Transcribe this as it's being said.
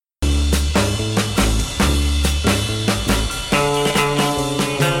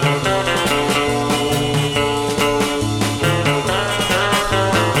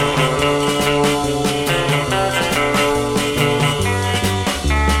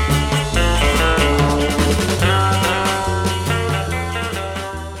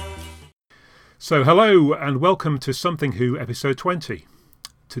So hello and welcome to Something Who episode 20.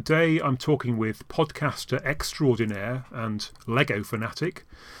 Today I'm talking with podcaster extraordinaire and Lego fanatic,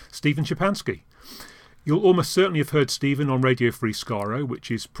 Stephen Schapansky. You'll almost certainly have heard Stephen on Radio Free Skaro,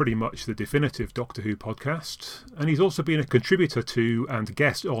 which is pretty much the definitive Doctor Who podcast, and he's also been a contributor to and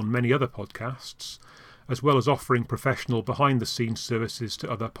guest on many other podcasts, as well as offering professional behind-the-scenes services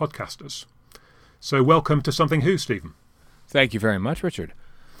to other podcasters. So welcome to Something Who, Stephen. Thank you very much, Richard.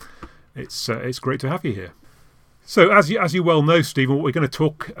 It's great to have you here. So as you well know, Stephen, what we're going to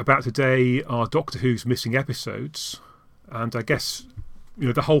talk about today are Doctor Who's missing episodes, and I guess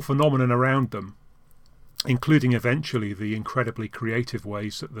the whole phenomenon around them, including eventually the incredibly creative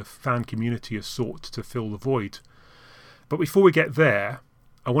ways that the fan community has sought to fill the void. But before we get there,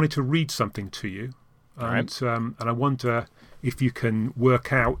 I wanted to read something to you, and I wonder if you can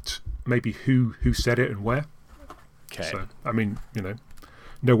work out maybe who said it and where. Okay. So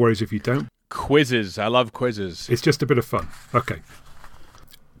no worries if you don't. Quizzes. I love quizzes. It's just a bit of fun. Okay.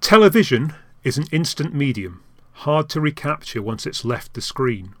 Television is an instant medium, hard to recapture once it's left the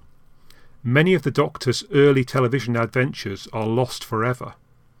screen. Many of the Doctor's early television adventures are lost forever.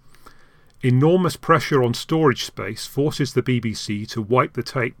 Enormous pressure on storage space forces the BBC to wipe the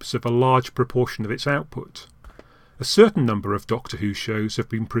tapes of a large proportion of its output. A certain number of Doctor Who shows have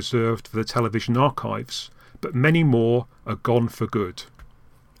been preserved for the television archives, but many more are gone for good.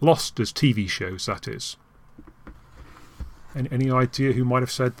 Lost as TV shows, that is. Any idea who might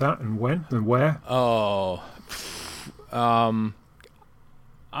have said that and when and where? I'm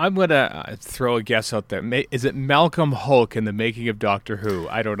going to throw a guess out there. Is it Malcolm Hulke in The Making of Doctor Who?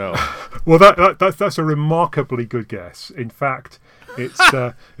 I don't know. Well, that's a remarkably good guess. In fact,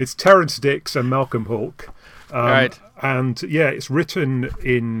 it's Terrance Dicks and Malcolm Hulke. Right. And yeah, it's written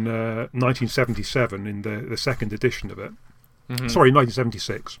in 1977 in the second edition of it. Mm-hmm. Sorry,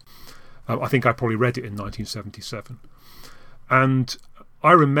 1976. I think I probably read it in 1977. And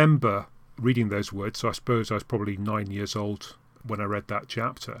I remember reading those words, so I suppose I was probably 9 years old when I read that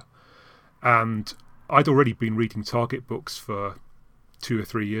chapter. And I'd already been reading Target books for 2 or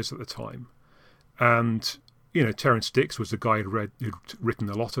 3 years at the time. And, Terrance Dicks was the guy who'd written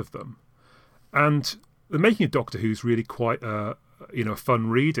a lot of them. And The Making of Doctor Who is really quite a fun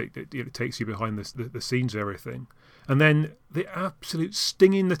read. It takes you behind the scenes of everything. And then the absolute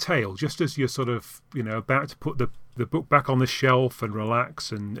sting in the tail, just as you're sort of, about to put the book back on the shelf and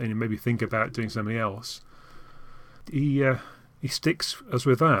relax and maybe think about doing something else, he sticks us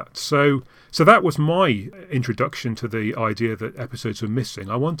with that. So that was my introduction to the idea that episodes were missing.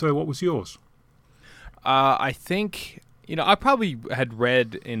 I wonder, what was yours? I think, I probably had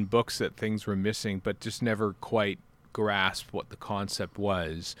read in books that things were missing, but just never quite grasped what the concept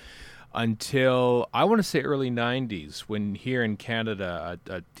was. Until, I want to say early 90s, when here in Canada,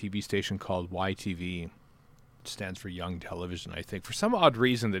 a TV station called YTV, stands for Young Television, I think, for some odd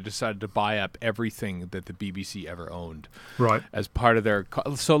reason, they decided to buy up everything that the BBC ever owned. Right. As part of their...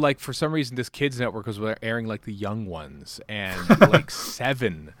 So, for some reason, this kids network was airing, The Young Ones and,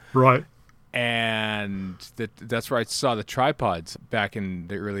 Seven. Right. And that's where I saw the Tripods back in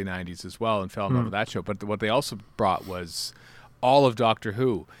the early 90s as well and fell in love with that show. But what they also brought was all of Doctor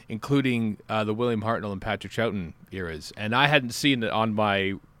Who, including the William Hartnell and Patrick Troughton eras. And I hadn't seen it on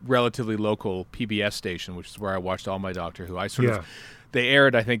my relatively local PBS station, which is where I watched all my Doctor Who. They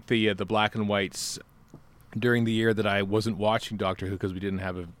aired, I think, the black and whites during the year that I wasn't watching Doctor Who because we didn't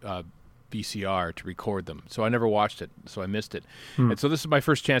have a VCR to record them. So I never watched it, so I missed it. And so this is my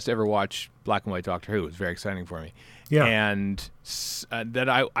first chance to ever watch black and white Doctor Who. It was very exciting for me. Yeah. And then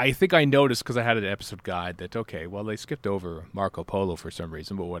I think I noticed, because I had an episode guide, that, okay, well, they skipped over Marco Polo for some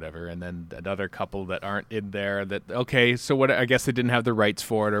reason, but whatever. And then another couple that aren't in there that, okay, so what? I guess they didn't have the rights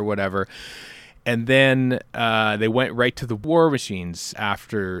for it or whatever. And then they went right to the War Machines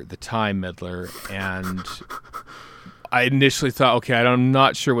after the Time Meddler, and I initially thought, okay, I'm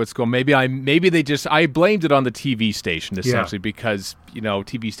not sure what's going. Maybe I blamed it on the TV station essentially, because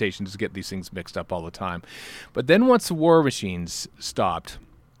TV stations get these things mixed up all the time. But then once the War Machines stopped,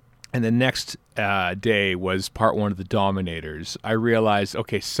 and the next day was part one of the Dominators, I realized,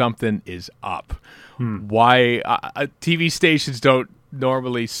 okay, something is up. Why TV stations don't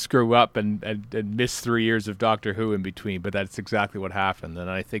normally screw up and miss 3 years of Doctor Who in between, but that's exactly what happened. And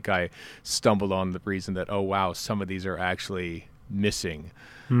I think I stumbled on the reason that, oh wow, some of these are actually missing.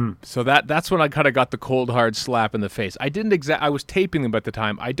 So that's when I kind of got the cold hard slap in the face. I was taping them at the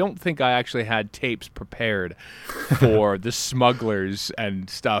time. I don't think I actually had tapes prepared for the Smugglers and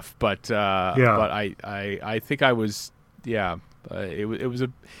stuff, but I think I was It was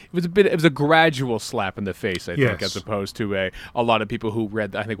a gradual slap in the face, I think, as opposed to a lot of people who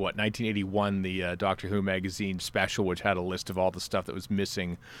read, I think, 1981, the Doctor Who magazine special, which had a list of all the stuff that was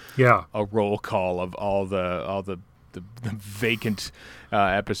missing. Yeah, a roll call of all the vacant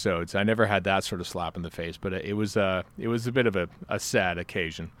episodes. I never had that sort of slap in the face, but it was a bit of a sad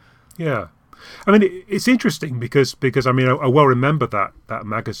occasion. Yeah, I mean, it's interesting because I mean, I well remember that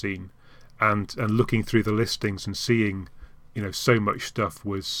magazine, and looking through the listings and seeing, so much stuff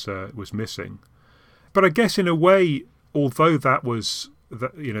was missing. But I guess in a way, although that was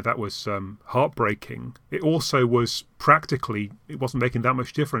heartbreaking, it also was practically, it wasn't making that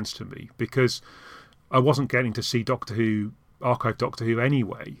much difference to me, because I wasn't getting to see Doctor Who, archive Doctor Who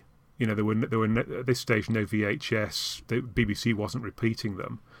anyway. There were at this stage no VHS. The BBC wasn't repeating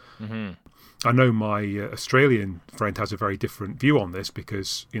them. Mm-hmm. I know my Australian friend has a very different view on this,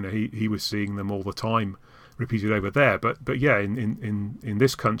 because he was seeing them all the time repeated over there. But yeah, in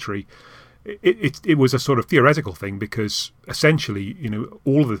this country, it was a sort of theoretical thing, because essentially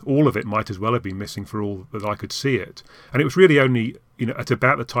all of it might as well have been missing for all that I could see it. And it was really only at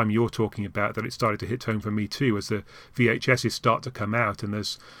about the time you're talking about that it started to hit home for me too, as the VHSs start to come out, and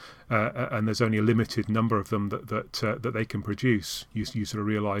there's only a limited number of them that they can produce. You sort of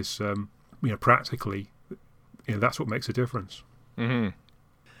realise practically that's what makes a difference. Mm-hmm.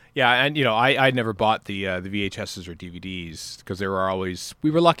 Yeah, and I never bought the VHSs or DVDs, because we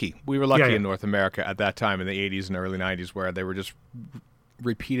were lucky in North America at that time in the 80s and early 90s, where they were just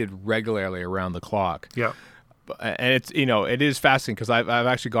repeated regularly around the clock. Yeah, and it's it is fascinating, because I've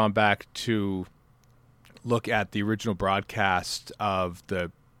actually gone back to look at the original broadcast of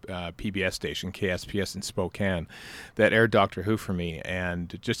the PBS station, KSPS in Spokane, that aired Doctor Who for me,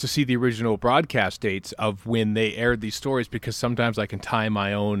 and just to see the original broadcast dates of when they aired these stories, because sometimes I can tie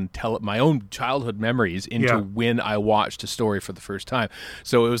my own childhood memories into when I watched a story for the first time.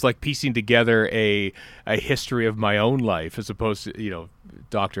 So it was like piecing together a history of my own life, as opposed to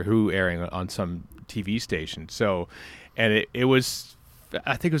Doctor Who airing on some TV station. So, and it was,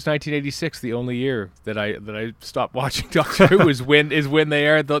 I think it was 1986, the only year that I stopped watching Doctor Who is when they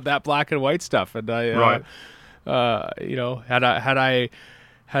aired that black and white stuff. And I,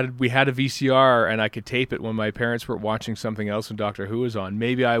 had we had a VCR and I could tape it when my parents were watching something else and Doctor Who was on,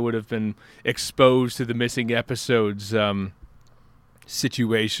 maybe I would have been exposed to the missing episodes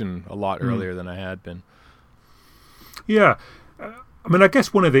situation a lot earlier than I had been. Yeah. I mean, I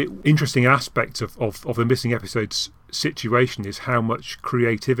guess one of the interesting aspects of the missing episodes situation is how much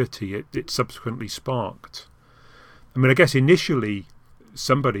creativity it subsequently sparked. I mean, I guess initially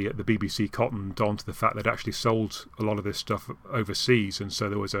somebody at the BBC cottoned on to the fact that it actually sold a lot of this stuff overseas, and so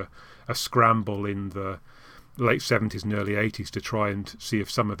there was a scramble in the late 70s and early 80s to try and see if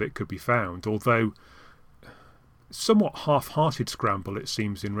some of it could be found, although somewhat half-hearted scramble, it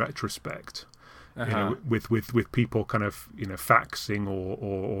seems, in retrospect. With people kind of faxing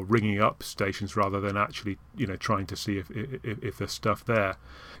or ringing up stations rather than actually trying to see if there's stuff there.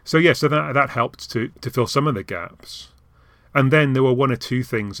 So that helped to fill some of the gaps. And then there were one or two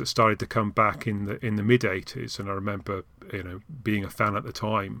things that started to come back in the mid 80s, and I remember being a fan at the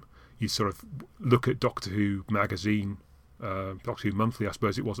time. You sort of look at Doctor Who magazine, Doctor Who Monthly, I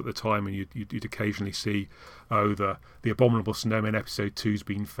suppose it was at the time, and you'd occasionally see, the Abominable Snowman episode 2's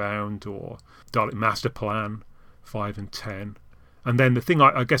been found, or Dalek Master Plan 5 and 10. And then the thing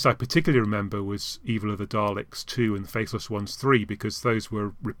I guess I particularly remember was Evil of the Daleks 2 and Faithless Ones 3, because those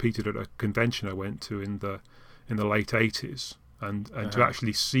were repeated at a convention I went to in the late 80s. And to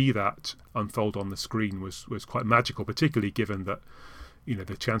actually see that unfold on the screen was quite magical, particularly given that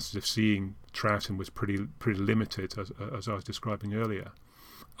the chances of seeing Troughton was pretty limited, as I was describing earlier.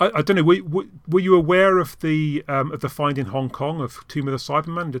 I don't know. Were you aware of the find in Hong Kong of Tomb of the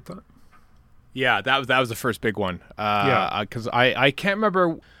Cyberman? Did that? Yeah, that was the first big one. Because I can't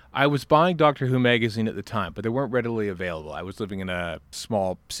remember. I was buying Doctor Who magazine at the time, but they weren't readily available. I was living in a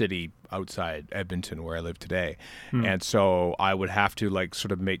small city outside Edmonton, where I live today, and so I would have to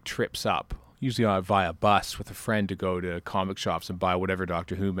sort of make trips up, usually via bus, with a friend to go to comic shops and buy whatever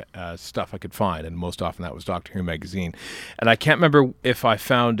Doctor Who stuff I could find, and most often that was Doctor Who magazine. And I can't remember if I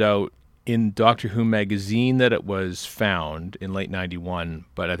found out in Doctor Who magazine that it was found in late 91,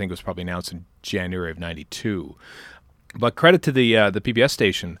 but I think it was probably announced in January of 92. But credit to the PBS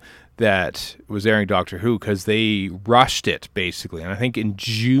station that was airing Doctor Who, because they rushed it, basically. And I think in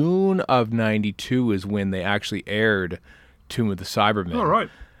June of 92 is when they actually aired Tomb of the Cybermen. Oh, right.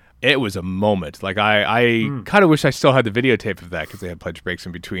 It was a moment. I kind of wish I still had the videotape of that, because they had pledge breaks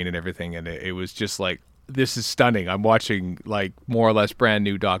in between and everything. And it was just this is stunning. I'm watching like more or less brand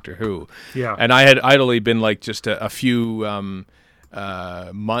new Doctor Who. Yeah. And I'd only been like just a few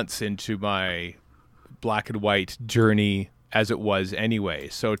months into my black and white journey as it was anyway.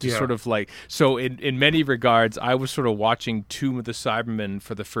 So to sort of like, so in many regards, I was sort of watching Tomb of the Cybermen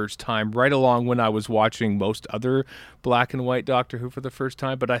for the first time, right along when I was watching most other black and white Doctor Who for the first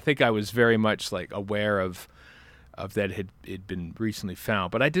time. But I think I was very much like aware of that it been recently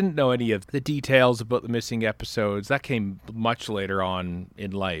found. But I didn't know any of the details about the missing episodes. That came much later on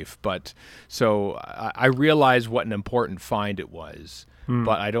in life. But so I realized what an important find it was.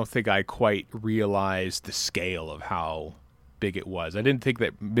 But I don't think I quite realized the scale of how big it was. I didn't think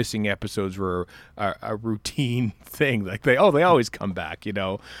that missing episodes were a routine thing. Like they always come back, you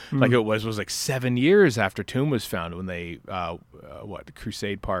know. Like it was like 7 years after Tomb was found when they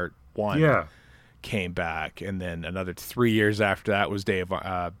Crusade Part 1 came back, and then another 3 years after that was Day of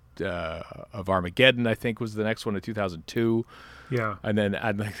Armageddon, I think was the next one in 2002. Yeah. And then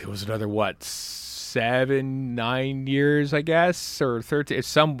I think it was another 7-9 years, I guess, or 13. It's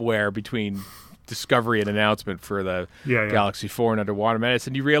somewhere between discovery and announcement for the Galaxy 4 and Underwater Menace,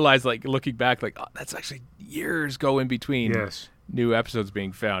 and you realize, like, looking back, like, oh, that's actually years go in between new episodes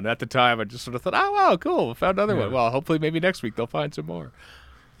being found. At the time, I just sort of thought, oh, wow, cool, found another one. Well, hopefully maybe next week they'll find some more.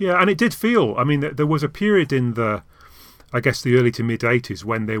 Yeah, and it did feel, I mean, there was a period in the, I guess, the early to mid-'80s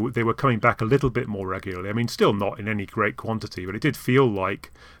when they were coming back a little bit more regularly. I mean, still not in any great quantity, but it did feel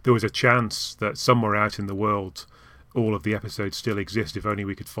like there was a chance that somewhere out in the world all of the episodes still exist if only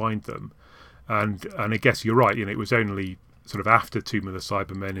we could find them. And I guess you're right, you know, it was only sort of after Tomb of the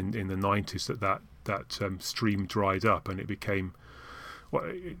Cybermen in the 90s that stream dried up, and it became, well,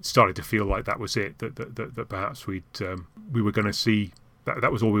 it started to feel like that was it, that perhaps we were going to see,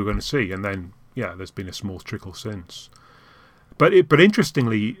 that was all we were going to see. And then, there's been a small trickle since. But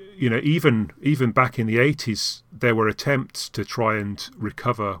interestingly, you know, even back in the 80s, there were attempts to try and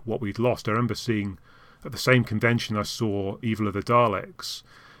recover what we'd lost. I remember seeing at the same convention I saw Evil of the Daleks.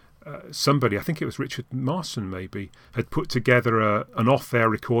 Somebody, I think it was Richard Marson maybe, had put together an off-air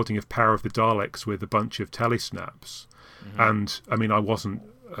recording of Power of the Daleks with a bunch of telesnaps. And I mean, I wasn't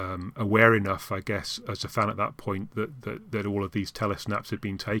aware enough, I guess, as a fan at that point, that all of these telesnaps had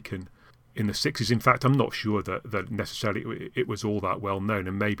been taken in the 60s. In fact, I'm not sure that necessarily it was all that well known,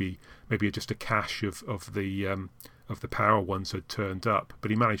 and maybe just a cache of the Power ones had turned up. But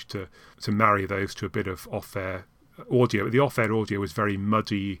he managed to marry those to a bit of off-air audio. The off-air audio was very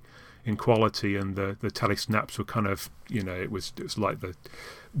muddy in quality, and the telesnaps were kind of, you know, it was like a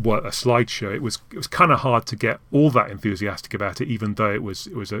slideshow. It was kind of hard to get all that enthusiastic about it, even though it was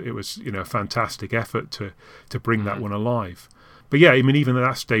you know, a fantastic effort to bring that one alive. But yeah, I mean, even at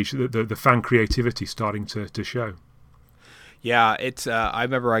that stage, the fan creativity starting to show. Yeah, it's. I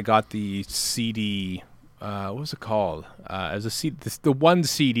remember I got the CD. What was it called? As a CD, the one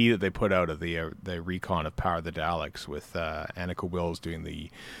CD that they put out of the recon of Power of the Daleks with Annika Wills doing the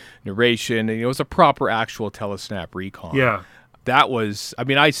narration, and it was a proper actual telesnap recon. Yeah, that was. I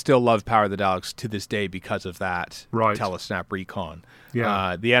mean, I still love Power of the Daleks to this day because of that telesnap recon.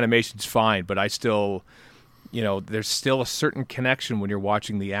 Yeah, the animation's fine, but I still. You know, there's still a certain connection when you're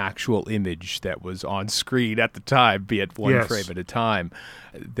watching the actual image that was on screen at the time, be it one frame at a time,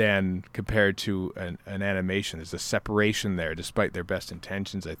 than compared to an animation. There's a separation there, despite their best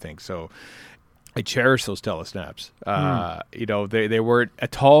intentions, I think. So I cherish those telesnaps. You know, they weren't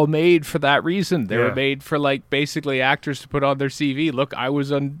at all made for that reason. They were made for, like, basically actors to put on their CV. Look, I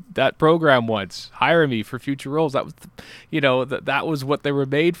was on that program once. Hire me for future roles. That was, that was what they were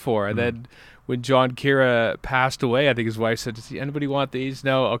made for. And then when John Kira passed away, I think his wife said, "Does anybody want these?"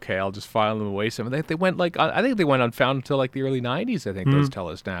 No, okay, I'll just file them away. Some they went I think they went unfound until like the early '90s. I think those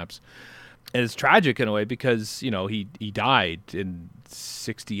telesnaps, and it's tragic in a way because he died in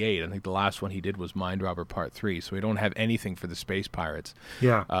 '68. I think the last one he did was Mind Robber Part 3. So we don't have anything for the Space Pirates.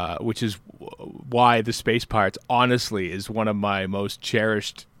 Yeah, which is why the Space Pirates honestly is one of my most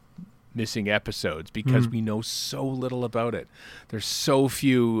cherished missing episodes, because we know so little about it. There's so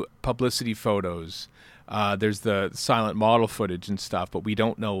few publicity photos. There's the silent model footage and stuff, but we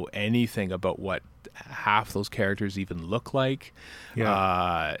don't know anything about what half those characters even look like.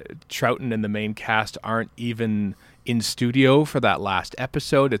 Troughton and the main cast aren't even in studio for that last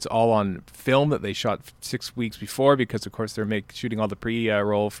episode. It's all on film that they shot 6 weeks before, because of course they're shooting all the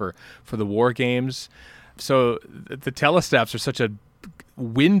pre-roll for the War Games. So the telesnaps are such a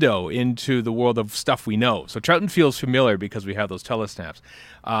window into the world of stuff we know. So Troughton feels familiar because we have those telesnaps.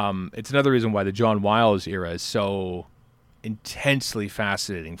 It's another reason why the John Wiles era is so intensely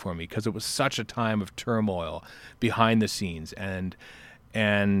fascinating for me, because it was such a time of turmoil behind the scenes, and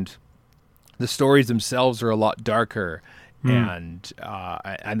the stories themselves are a lot darker. And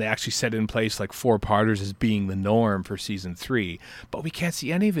they actually set in place like 4-parters as being the norm for season 3, but we can't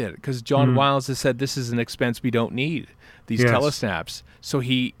see any of it because John Wiles has said this is an expense we don't need, these telesnaps. So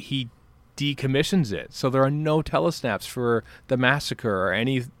he decommissions it. So there are no telesnaps for the Massacre or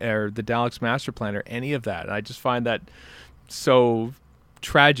the Daleks Master Plan or any of that. And I just find that so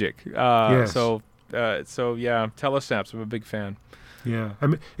tragic. So yeah, telesnaps. I'm a big fan. Yeah, I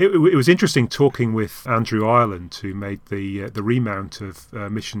mean, it was interesting talking with Andrew Ireland, who made the remount of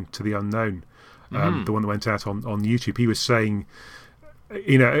Mission to the Unknown, the one that went out on YouTube. He was saying,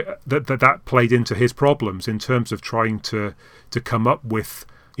 that played into his problems in terms of trying to come up with,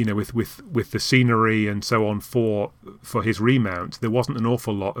 with the scenery and so on for his remount. There wasn't an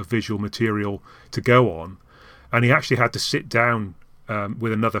awful lot of visual material to go on, and he actually had to sit down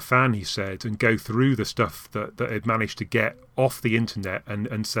with another fan, he said, and go through the stuff that had managed to get off the internet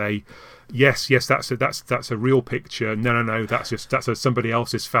and say, yes, that's a real picture. No, that's somebody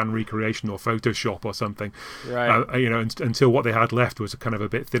else's fan recreation or Photoshop or something. Right. Until what they had left was kind of a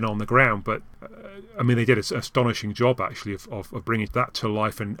bit thin on the ground. But I mean, they did an astonishing job actually of bringing that to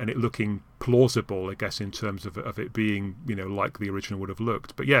life and it looking plausible, I guess, in terms of it being like the original would have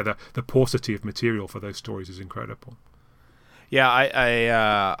looked. But yeah, the paucity of material for those stories is incredible. Yeah,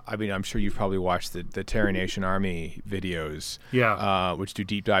 I mean, I'm sure you've probably watched the Terry Nation Army videos, which do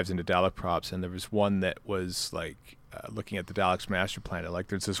deep dives into Dalek props, and there was one that was like looking at the Daleks Master Plan. Like,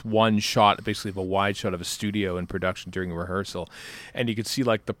 there's this one shot, basically of a wide shot of a studio in production during a rehearsal, and you could see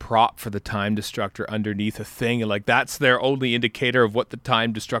like the prop for the Time Destructor underneath a thing, and like that's their only indicator of what the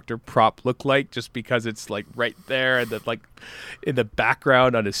Time Destructor prop looked like, just because it's like right there and that like in the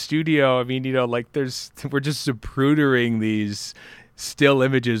background on a studio. I mean, like we're just zaprudering these still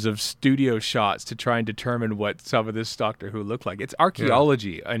images of studio shots to try and determine what some of this Doctor Who looked like. It's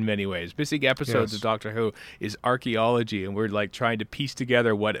archaeology in many ways. Missing episodes of Doctor Who is archaeology, and we're like trying to piece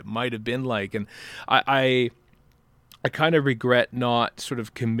together what it might have been like. And I kind of regret not sort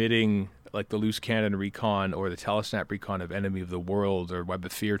of committing like the loose cannon recon or the telesnap recon of Enemy of the World or Web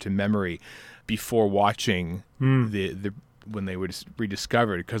of Fear to memory before watching the when they were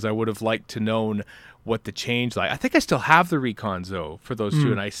rediscovered, because I would have liked to known what the change like. I think I still have the recons though for those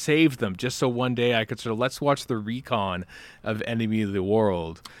two, and I saved them just so one day I could sort of let's watch the recon of Enemy of the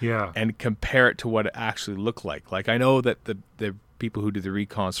World, and compare it to what it actually looked like. Like, I know that the people who do the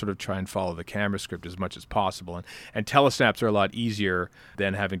recon sort of try and follow the camera script as much as possible, and telesnaps are a lot easier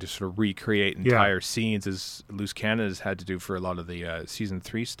than having to sort of recreate entire scenes as Loose Cannon has had to do for a lot of the season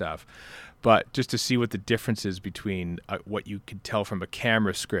 3 stuff. But just to see what the difference is between what you can tell from a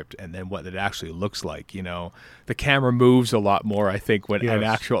camera script and then what it actually looks like, the camera moves a lot more, I think, when in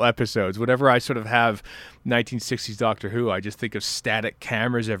actual episodes. Whenever I sort of have 1960s Doctor Who, I just think of static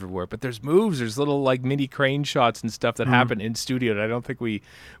cameras everywhere. But there's moves, there's little like mini crane shots and stuff that happen in studio that I don't think we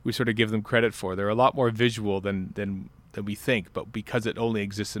sort of give them credit for. They're a lot more visual than we think, but because it only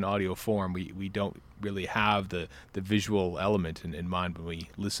exists in audio form, we don't really have the visual element in mind when we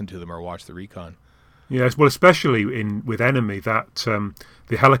listen to them or watch the recon. Yes, well, especially with Enemy, that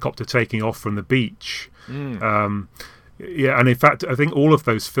the helicopter taking off from the beach. And in fact, I think all of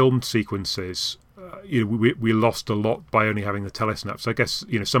those filmed sequences, we lost a lot by only having the telesnaps. I guess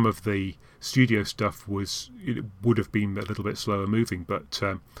some of the studio stuff would have been a little bit slower moving, but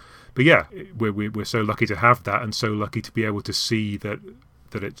yeah, we're so lucky to have that, and so lucky to be able to see that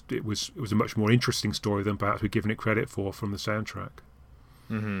it was a much more interesting story than perhaps we've given it credit for from the soundtrack.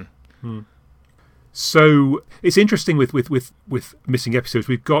 So it's interesting with missing episodes.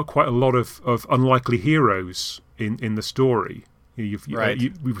 We've got quite a lot of unlikely heroes in the story.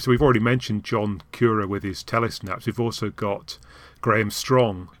 So we've already mentioned John Cura with his telesnaps. We've also got Graham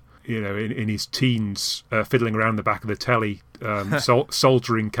Strong, in his teens, fiddling around the back of the telly,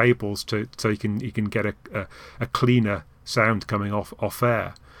 soldering cables so he can get a cleaner sound coming off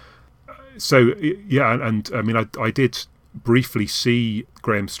air. So and I mean, I did briefly see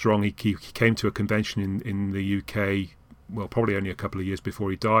Graham Strong. He came to a convention in the UK, well, probably only a couple of years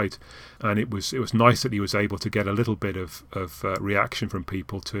before he died, and it was nice that he was able to get a little bit of reaction from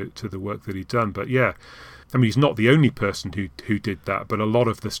people to the work that he'd done. But yeah, I mean, he's not the only person who did that, but a lot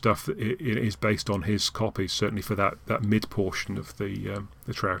of the stuff is based on his copies, certainly for that mid portion of the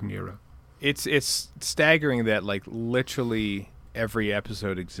Troughton era. It's staggering that like literally every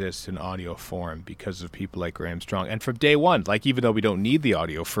episode exists in audio form because of people like Graham Strong. And from day one, like, even though we don't need the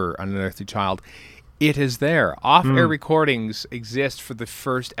audio for An Unearthly Child, it is there. Off-air recordings exist for the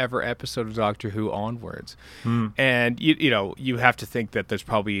first ever episode of Doctor Who onwards. And, you have to think that there's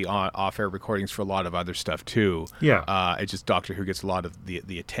probably off-air recordings for a lot of other stuff, too. Yeah. It's just Doctor Who gets a lot of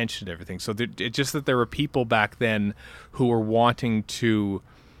the attention and everything. So it's just that there were people back then who were wanting to,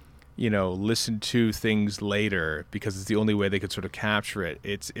 listen to things later because it's the only way they could sort of capture it.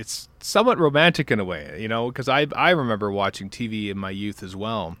 It's somewhat romantic in a way, because I remember watching TV in my youth as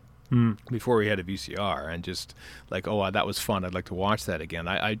well. Before we had a VCR, and just like, oh, that was fun. I'd like to watch that again.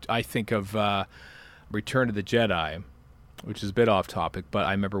 I think of Return of the Jedi, which is a bit off topic, but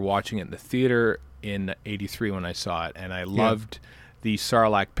I remember watching it in the theater in '83 when I saw it, and I loved the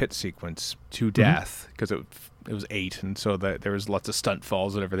Sarlacc pit sequence to death because it was 8, and so there was lots of stunt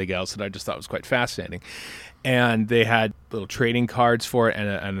falls and everything else that I just thought was quite fascinating. And they had little trading cards for it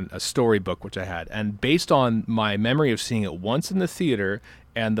and a storybook, which I had. And based on my memory of seeing it once in the theater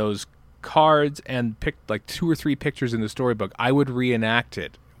and those cards and picked like 2 or 3 pictures in the storybook, I would reenact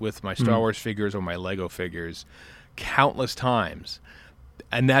it with my Star Wars figures or my Lego figures countless times.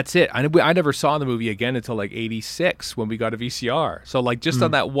 And that's it. I never saw the movie again until like '86 when we got a VCR. So like just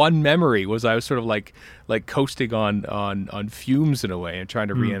on that one memory I was sort of like coasting on fumes in a way and trying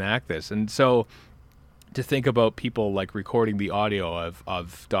to reenact this. And so to think about people like recording the audio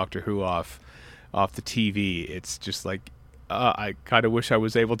of Doctor Who off the TV, it's just like I kind of wish I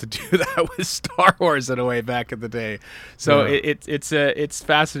was able to do that with Star Wars in a way back in the day. So it's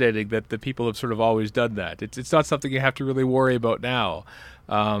fascinating that the people have sort of always done that. It's not something you have to really worry about now.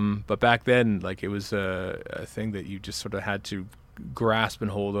 But back then, like, it was a thing that you just sort of had to grasp and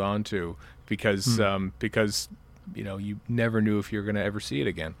hold on to because you never knew if you were going to ever see it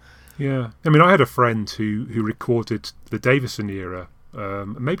again. Yeah. I mean, I had a friend who recorded the Davison era,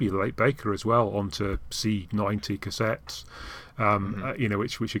 maybe the late Baker as well, onto C90 cassettes,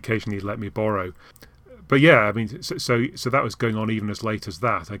 which occasionally he let me borrow. But yeah, I mean, so that was going on even as late as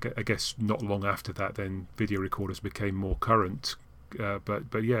that. I guess not long after that, then video recorders became more current.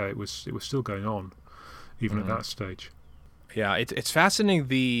 But yeah, it was still going on, even at that stage. Yeah, it's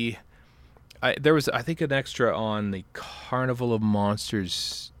fascinating. There was, I think, an extra on the Carnival of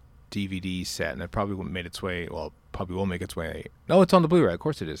Monsters DVD set, and it probably won't make its way. Well, probably will make its way. No, it's on the Blu-ray. Of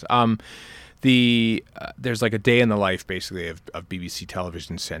course, it is. There's like a day in the life, basically, of BBC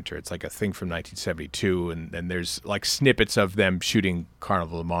Television Centre. It's like a thing from 1972, and there's like snippets of them shooting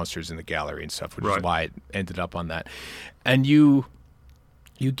Carnival of Monsters in the gallery and stuff, which is why it ended up on that. And you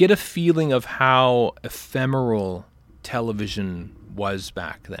get a feeling of how ephemeral television was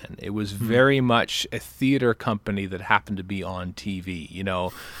back then. It was very much a theater company that happened to be on TV.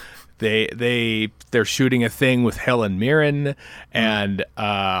 They're shooting a thing with Helen Mirren and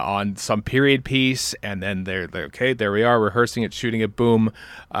on some period piece, and then they're okay, there we are, rehearsing it, shooting it, boom,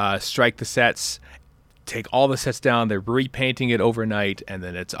 strike the sets, take all the sets down, they're repainting it overnight, and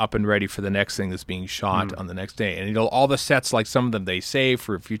then it's up and ready for the next thing that's being shot on the next day. And all the sets, like some of them they save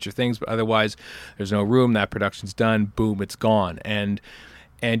for future things, but otherwise there's no room, that production's done, boom, it's gone. And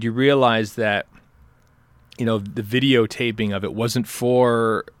you realize that the videotaping of it wasn't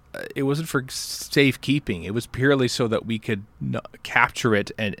for safekeeping. It was purely so that we could capture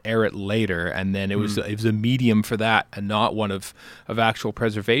it and air it later, and then it was a medium for that and not one of actual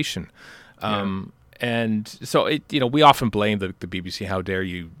preservation. And so we often blame the BBC, how dare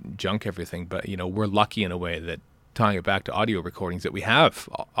you junk everything, but we're lucky in a way that, tying it back to audio recordings, that we have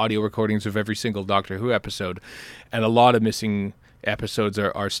audio recordings of every single Doctor Who episode, and a lot of missing episodes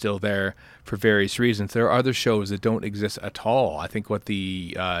are still there for various reasons. There are other shows that don't exist at all. I think what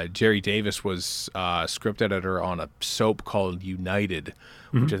the Jerry Davis was script editor on a soap called United,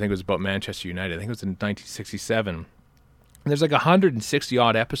 which I think was about Manchester United. I think it was in 1967. And there's like 160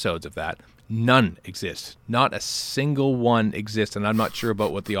 odd episodes of that. None exist. Not a single one exists, and I'm not sure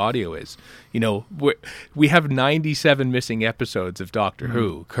about what the audio is. We have 97 missing episodes of Doctor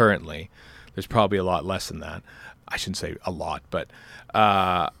Who currently. There's probably a lot less than that. I shouldn't say a lot, but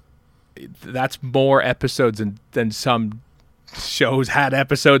that's more episodes than some shows had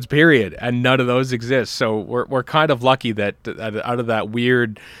episodes, period, and none of those exist. So we're kind of lucky that out of that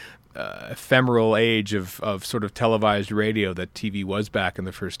weird ephemeral age of sort of televised radio that TV was back in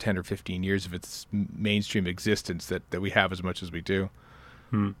the first 10 or 15 years of its mainstream existence, that we have as much as we do.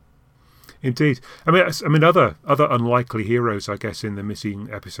 Indeed. I mean, other unlikely heroes, I guess, in the missing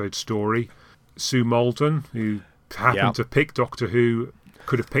episode story. Sue Malden, who happened to pick Doctor Who,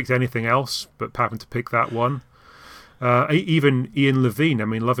 could have picked anything else, but happened to pick that one. Even Ian Levine, I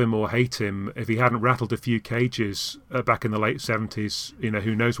mean, love him or hate him, if he hadn't rattled a few cages back in the late 70s,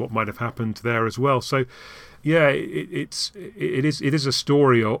 who knows what might have happened there as well. So, yeah, it is a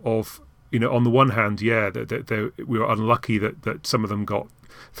story of on the one hand, we were unlucky that some of them got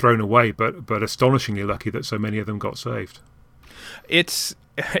thrown away, but astonishingly lucky that so many of them got saved. It's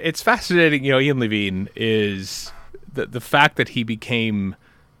fascinating. Ian Levine is the fact that he became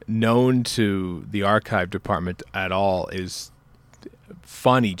known to the archive department at all is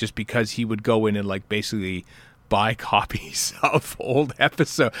funny, just because he would go in and like basically buy copies of old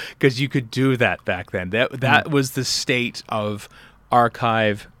episodes, because you could do that back then. That was the state of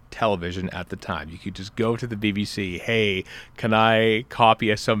archive television at the time. You could just go to the BBC, hey, can I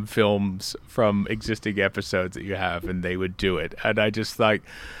copy some films from existing episodes that you have, and they would do it. And I just like,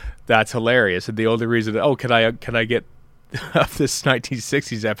 that's hilarious. And the only reason, can I get this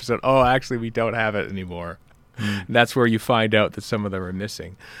 1960s episode? Oh, actually, we don't have it anymore. And that's where you find out that some of them are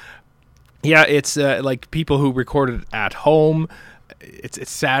missing. Yeah, it's like people who recorded at home. It's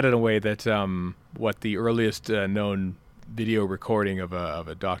sad in a way that what the earliest known video recording of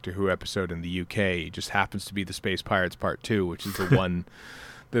a Doctor Who episode in the UK just happens to be the Space Pirates Part 2, which is the one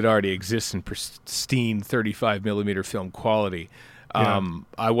that already exists in pristine 35mm film quality.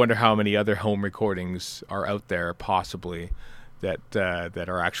 I wonder how many other home recordings are out there, possibly, that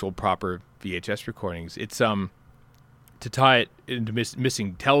are actual proper VHS recordings. It's to tie it into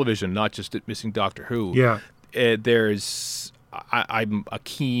missing television, not just missing Doctor Who. Yeah, I'm a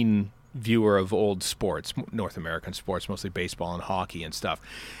keen viewer of old sports, North American sports, mostly baseball and hockey and stuff.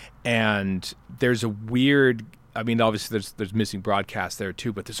 And there's a weird, obviously there's missing broadcasts there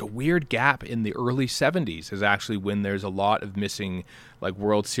too, but there's a weird gap in the early 70s is actually when there's a lot of missing like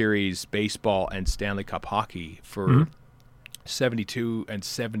World Series baseball and Stanley Cup hockey for 72 and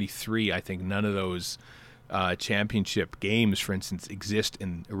 73. I think none of those championship games, for instance, exist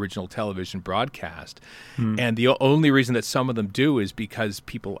in original television broadcast. And the only reason that some of them do is because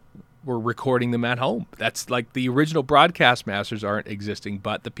people were recording them at home. That's like the original broadcast masters aren't existing,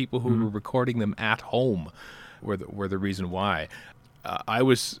 but the people who were recording them at home were the reason why. I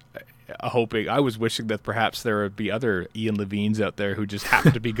was wishing that perhaps there would be other Ian Levines out there who just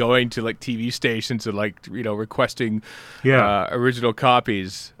happen to be going to like TV stations and like requesting original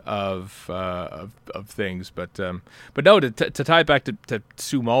copies of things. But no, to tie it back to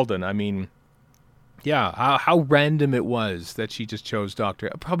Sue Malden, how random it was that she just chose Doctor.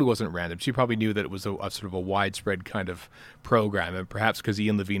 It probably wasn't random. She probably knew that it was a sort of a widespread kind of program, and perhaps because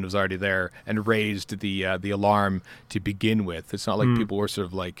Ian Levine was already there and raised the alarm to begin with. It's not like people were sort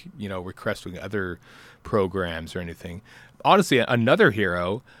of like requesting other programs or anything. Honestly, another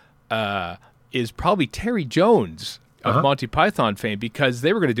hero is probably Terry Jones of Monty Python fame, because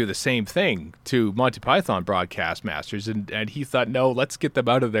they were going to do the same thing to Monty Python broadcast masters, and he thought, no, let's get them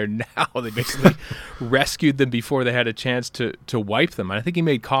out of there now. They basically rescued them before they had a chance to wipe them. And I think he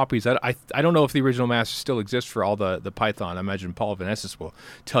made copies. I don't know if the original masters still exist for all the Python. I imagine Paul Vanessis will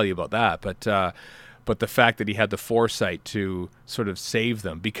tell you about that. But the fact that he had the foresight to sort of save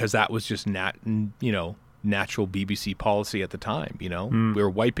them, because that was just natural BBC policy at the time. We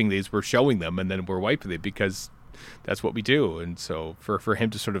were wiping these, we're showing them, and then we're wiping them because that's what we do. And so for him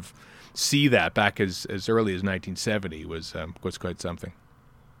to sort of see that back as early as 1970 was quite something.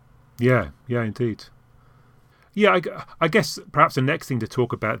 Yeah, indeed. Yeah, I guess perhaps the next thing to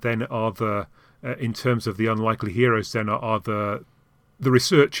talk about then are the in terms of the unlikely heroes then are the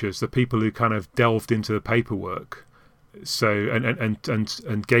researchers, the people who kind of delved into the paperwork, so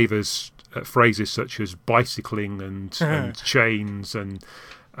and gave us phrases such as bicycling and chains and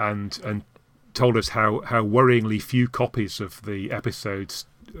told us how worryingly few copies of the episodes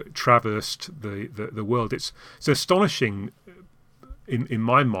traversed the world. It's astonishing in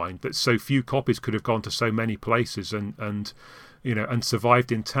my mind that so few copies could have gone to so many places and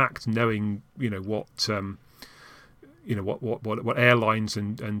survived intact, knowing what airlines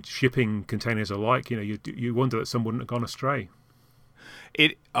and shipping containers are like. You wonder that some wouldn't have gone astray.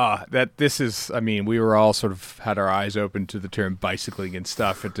 We were all sort of had our eyes open to the term bicycling and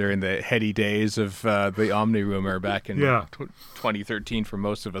stuff during the heady days of the Omni rumor back in 2013 for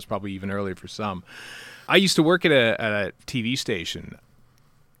most of us, probably even earlier for some. I used to work at a TV station,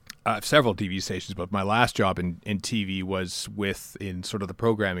 several TV stations, but my last job in TV was in sort of the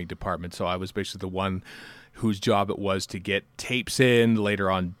programming department. So I was basically the one whose job it was to get tapes in,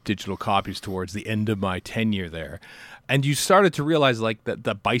 later on digital copies towards the end of my tenure there. And you started to realize like that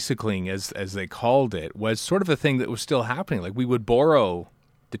the bicycling, as they called it, was sort of a thing that was still happening. Like we would borrow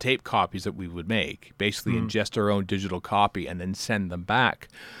the tape copies that we would make, basically ingest our own digital copy and then send them back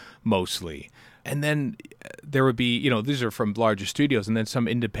mostly. And then there would be, these are from larger studios, and then some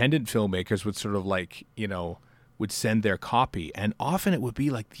independent filmmakers would sort of like, would send their copy. And often it would be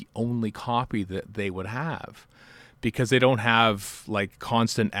like the only copy that they would have, because they don't have like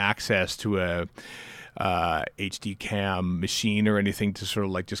constant access to a HD cam machine or anything to sort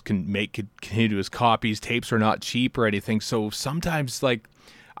of like just can make continuous copies. Tapes are not cheap or anything. So sometimes like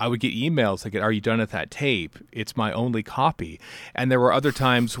I would get emails like, "Are you done with that tape? It's my only copy." And there were other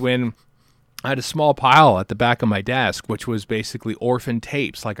times when I had a small pile at the back of my desk, which was basically orphan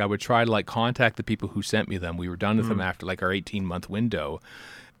tapes. Like I would try to like contact the people who sent me them. We were done with them after like our 18-month window.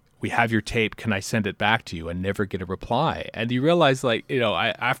 "We have your tape. Can I send it back to you?" And never get a reply. And you realize, like, you know,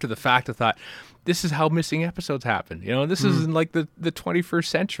 after the fact, I thought, this is how missing episodes happen. You know, this is in like the 21st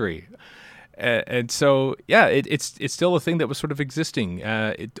century. And so, yeah, it's still a thing that was sort of existing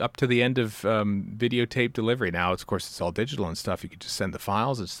up to the end of videotape delivery. Now, of course, it's all digital and stuff. You could just send the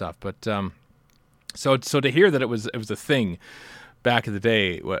files and stuff. But so to hear that it was a thing back in the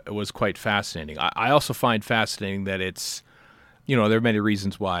day was quite fascinating. I also find fascinating that it's, you know, there are many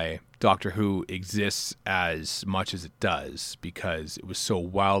reasons why Doctor Who exists as much as it does, because it was so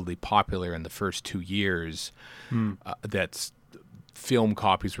wildly popular in the first 2 years that film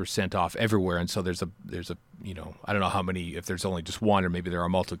copies were sent off everywhere. And so there's a you know, I don't know how many, if there's only just one or maybe there are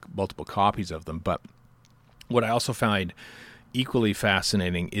multiple copies of them. But what I also find equally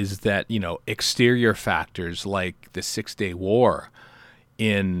fascinating is that, you know, exterior factors like the 6-Day War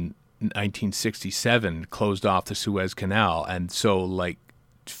in 1967 closed off the Suez Canal, and so like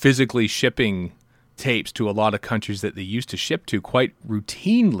physically shipping tapes to a lot of countries that they used to ship to quite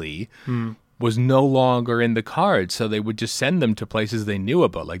routinely was no longer in the cards. So they would just send them to places they knew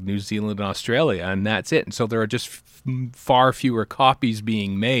about, like New Zealand and Australia, and that's it. And so there are just far fewer copies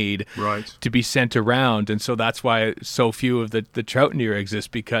being made to be sent around, and so that's why so few of the Troutonier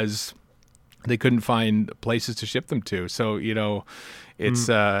exist, because they couldn't find places to ship them to. So, you know, it's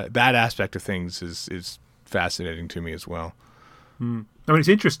that aspect of things is fascinating to me as well. I mean, it's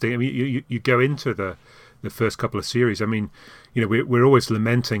interesting. I mean, you go into the first couple of series. I mean, you know, we're always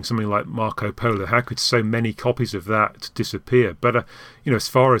lamenting something like Marco Polo. How could so many copies of that disappear? But you know, as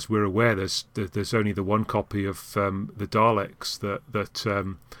far as we're aware, there's only the one copy of the Daleks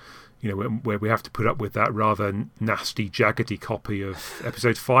that you know, where we have to put up with that rather nasty, jaggedy copy of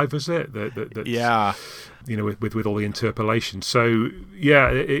episode 5, was it? That's, yeah. You know, with all the interpolation. So yeah,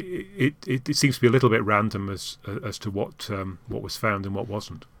 it seems to be a little bit random as to what was found and what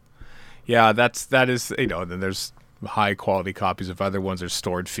wasn't. Yeah, that is, you know, then there's high quality copies of other ones. There's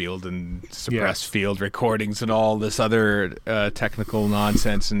stored field and suppressed field recordings and all this other technical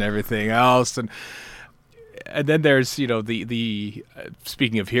nonsense and everything else. And then there's, you know, the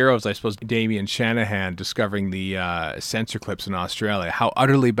speaking of heroes, I suppose Damien Shanahan discovering the censor clips in Australia, how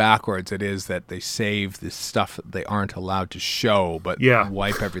utterly backwards it is that they save this stuff that they aren't allowed to show, but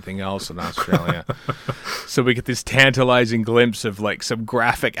wipe everything else in Australia. So we get this tantalizing glimpse of like some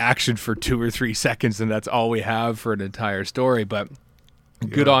graphic action for 2 or 3 seconds, and that's all we have for an entire story. But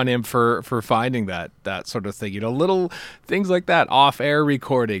good on him for finding that sort of thing. You know, little things like that, off-air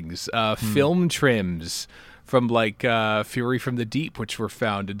recordings, film trims from like Fury from the Deep, which were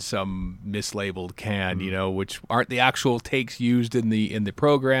found in some mislabeled can, you know, which aren't the actual takes used in the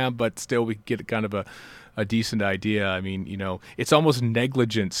program, but still we get kind of a decent idea. I mean, you know, it's almost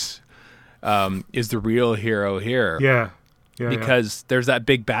negligence is the real hero here. Yeah, because there's that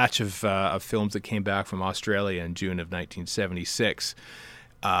big batch of films that came back from Australia in June of 1976.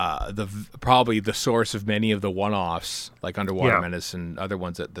 Probably the source of many of the one-offs, like Underwater Menace and other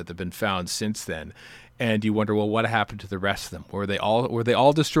ones that have been found since then. And you wonder, well, what happened to the rest of them? Were they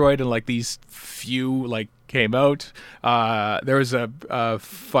all destroyed, and like these few like came out? There was a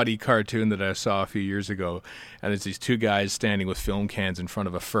funny cartoon that I saw a few years ago, and there's these two guys standing with film cans in front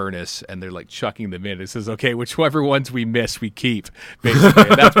of a furnace, and they're like chucking them in. It says, "Okay, whichever ones we miss, we keep." Basically,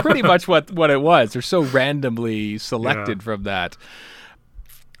 and that's pretty much what it was. They're so randomly selected from that.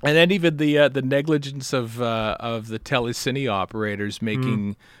 And then even the negligence of the telecine operators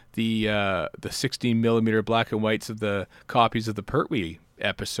making the 16 millimeter black and whites of the copies of the Pertwee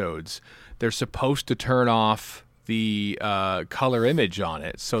episodes. They're supposed to turn off the color image on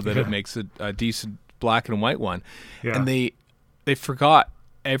it so that it makes a decent black and white one, and they forgot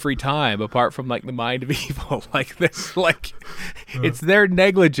every time, apart from like the Mind of Evil, like this, like it's their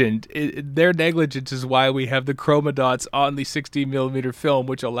negligence. Their negligence is why we have the chroma dots on the 16 millimeter film,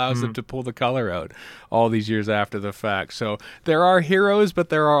 which allows them to pull the color out all these years after the fact. So there are heroes, but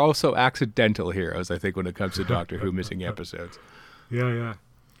there are also accidental heroes, I think, when it comes to Doctor Who missing episodes. Yeah.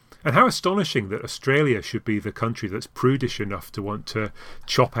 And how astonishing that Australia should be the country that's prudish enough to want to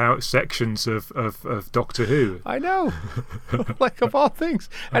chop out sections of Doctor Who. I know. Like, of all things.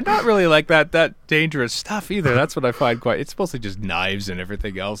 And not really like that dangerous stuff either. That's what I find quite... It's mostly just knives and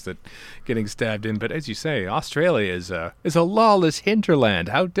everything else that getting stabbed in. But as you say, Australia is a lawless hinterland.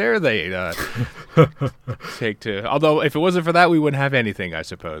 How dare they take to... Although, if it wasn't for that, we wouldn't have anything, I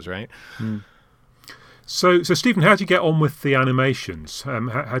suppose, right? Mm. So Stephen, how do you get on with the animations?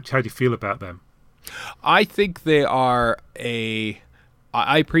 How do you feel about them? I think they are I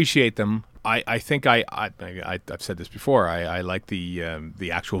appreciate them. I think I've said this before. I like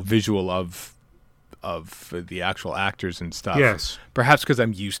the actual visual of the actual actors and stuff. Yes. Perhaps because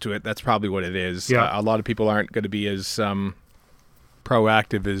I'm used to it. That's probably what it is. Yeah. A lot of people aren't going to be as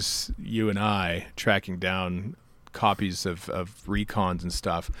proactive as you and I tracking down copies of recons and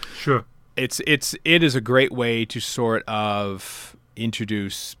stuff. Sure. It is a great way to sort of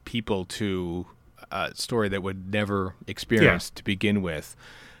introduce people to a story that would never experience to begin with.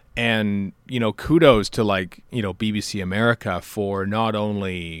 And, kudos to BBC America for not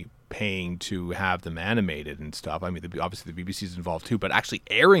only paying to have them animated and stuff. I mean, obviously the BBC's involved too, but actually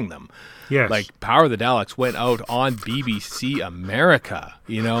airing them. Yes. Like Power of the Daleks went out on BBC America,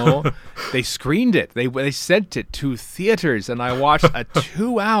 They screened it. They sent it to theaters, and I watched a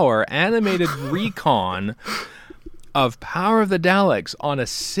 2-hour animated recon of Power of the Daleks on a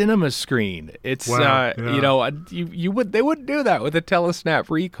cinema screen. It's wow, they wouldn't do that with a Telesnap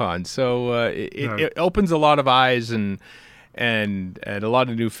recon. So it opens a lot of eyes and a lot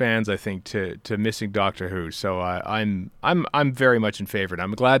of new fans, I think, to missing Doctor Who. So I'm very much in favor. And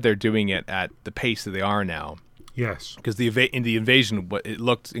I'm glad they're doing it at the pace that they are now. Yes, because in the invasion, it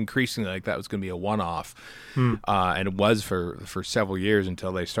looked increasingly like that was going to be a one-off, and it was for several years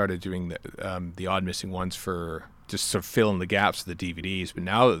until they started doing the odd missing ones for just sort of filling the gaps of the DVDs. But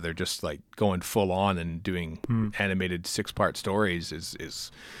now that they're just like going full on and doing animated 6-part stories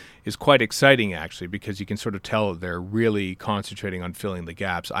is quite exciting, actually, because you can sort of tell that they're really concentrating on filling the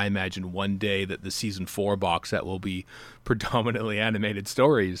gaps. I imagine one day that the season 4 box set will be predominantly animated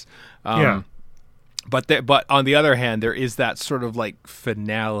stories. But on the other hand, there is that sort of like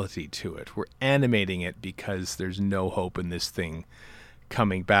finality to it. We're animating it because there's no hope in this thing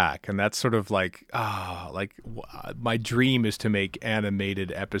coming back, and that's sort of like my dream is to make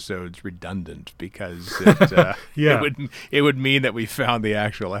animated episodes redundant because it would mean that we found the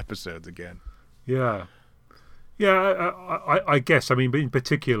actual episodes again. I guess, I mean, in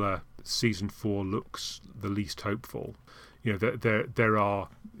particular, season 4 looks the least hopeful.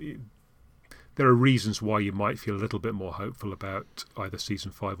 There are reasons why you might feel a little bit more hopeful about either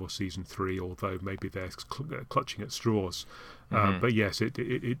season 5 or season 3, although maybe they're clutching at straws. But yes,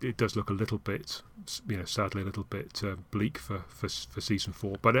 it does look a little bit, sadly a little bit bleak for season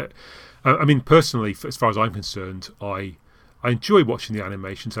 4. But I mean, personally, as far as I'm concerned, I enjoy watching the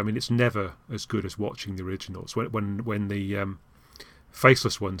animations. I mean, it's never as good as watching the originals. When the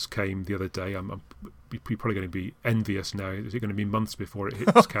Faceless ones came the other day, I'm probably going to be envious now. Is it going to be months before it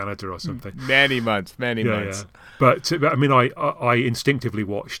hits Canada or something? Many months. Yeah. But I mean, I instinctively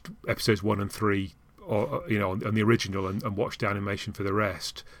watched episodes 1 and 3, or on the original, and watched the animation for the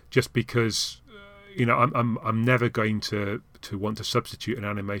rest, just because I'm never going to want to substitute an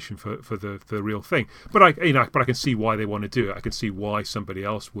animation for the real thing. But I can see why they want to do it. I can see why somebody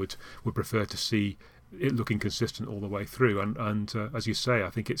else would prefer to see it looking consistent all the way through, and as you say, I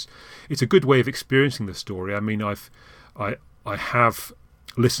think it's a good way of experiencing the story. I mean, I have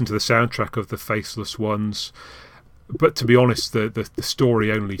listened to the soundtrack of the Faceless ones, but to be honest, the story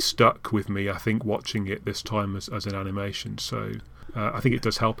only stuck with me, I think, watching it this time as an animation. So I think it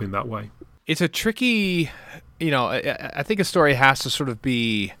does help in that way. It's a tricky, I think a story has to sort of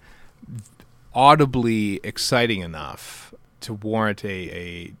be audibly exciting enough to warrant to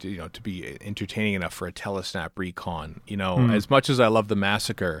be entertaining enough for a Telesnap recon. As much as I love The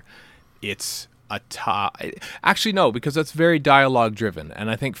Massacre, it's actually no, because that's very dialogue driven,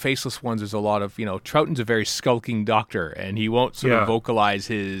 and I think Faceless Ones is a lot of Troughton's a very skulking doctor, and he won't sort of vocalize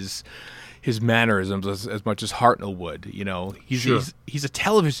his mannerisms as much as Hartnell would. He's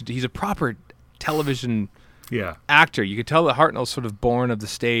a proper television actor. You could tell that Hartnell's sort of born of the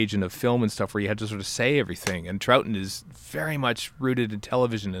stage and of film and stuff, where you had to sort of say everything, and Troughton is very much rooted in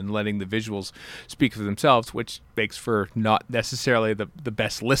television and letting the visuals speak for themselves, which makes for not necessarily the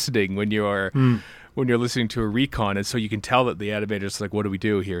best listening when you're listening to a recon. And so you can tell that the animator's like, what do we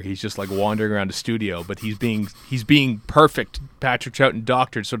do here? He's just like wandering around the studio, but he's being perfect Patrick Troughton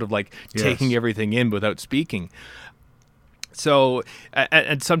doctor, sort of like taking everything in without speaking. So,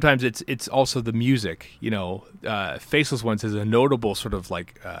 and sometimes it's also the music, Faceless Ones is a notable sort of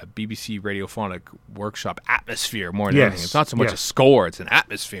like BBC radiophonic workshop atmosphere more than anything. It's not so much a score, it's an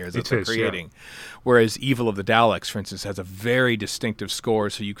atmosphere that they're creating. Yeah. Whereas Evil of the Daleks, for instance, has a very distinctive score,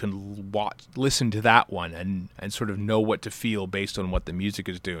 so you can listen to that one and sort of know what to feel based on what the music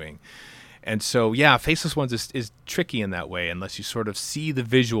is doing. And so, yeah, Faceless Ones is tricky in that way, unless you sort of see the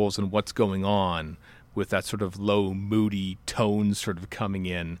visuals and what's going on with that sort of low, moody tone sort of coming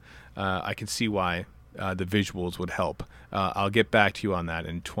in. I can see why the visuals would help. I'll get back to you on that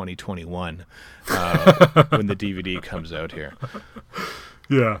in 2021 when the DVD comes out here.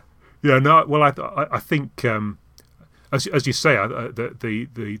 Yeah. No. Well, I think as you say,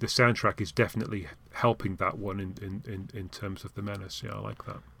 the soundtrack is definitely helping that one in terms of the menace. Yeah, I like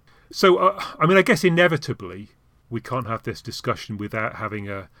that. So I guess inevitably we can't have this discussion without having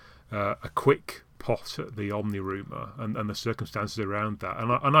a quick pot at the Omni-Rumour and the circumstances around that,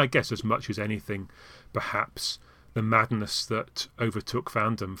 and I guess as much as anything, perhaps the madness that overtook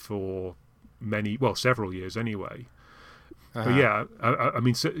fandom for several years anyway. But yeah, I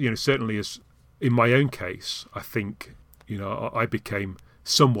mean, certainly as in my own case, I think I became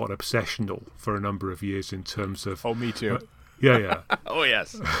somewhat obsessional for a number of years in terms of. Oh, me too. Yeah. Oh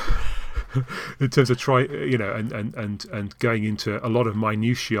yes. In terms of and going into a lot of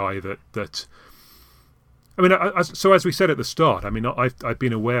minutiae that. I mean, so as we said at the start, I mean, I've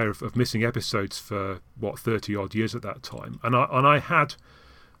been aware of missing episodes for 30 odd years at that time, and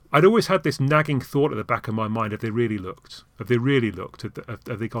I'd always had this nagging thought at the back of my mind: have they really looked? Have they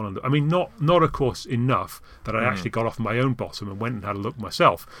gone and looked? I mean, not of course enough that I actually got off my own bottom and went and had a look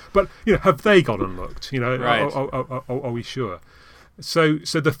myself, but have they gone and looked? Right. Are we sure? So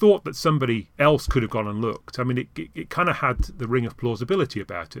the thought that somebody else could have gone and looked, I mean, it kind of had the ring of plausibility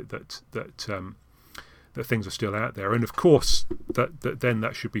about it that things are still out there, and of course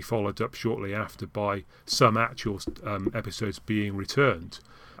that should be followed up shortly after by some actual episodes being returned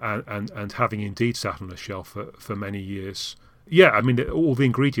and having indeed sat on a shelf for many years. Yeah, I mean, all the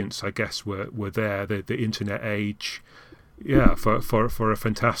ingredients, I guess, were there. The internet age, yeah, for a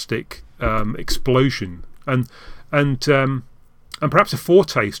fantastic explosion and perhaps a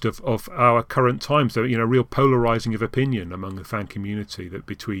foretaste of our current times. So, real polarizing of opinion among the fan community, that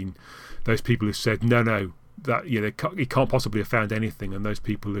between those people who said no, that he can't possibly have found anything, and those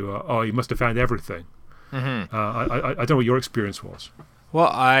people who are he must have found everything. Mm-hmm. I don't know what your experience was.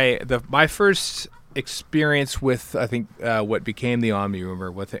 Well, my first experience with I think what became the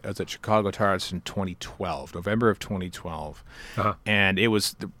Omni-Rumour was at Chicago TARDIS in 2012, November of 2012, and it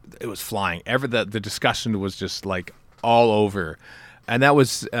was flying. The discussion was just like all over, and that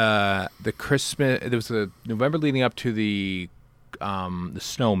was the Christmas. It was the November leading up to the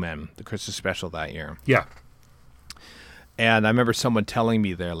Snowmen, the Christmas special that year. Yeah. And I remember someone telling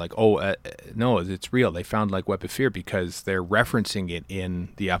me there, like, no, it's real. They found like Web of Fear because they're referencing it in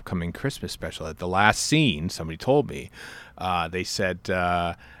the upcoming Christmas special. At the last scene, somebody told me, they said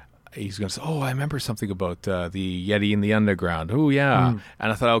he's going to say, I remember something about the Yeti in the underground. Oh yeah.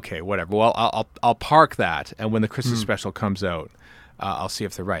 And I thought, okay, whatever. Well, I'll park that, and when the Christmas special comes out, I'll see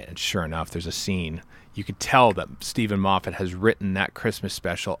if they're right. And sure enough, there's a scene. You could tell that Stephen Moffat has written that Christmas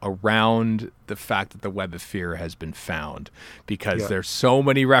special around the fact that the Web of Fear has been found, because there's so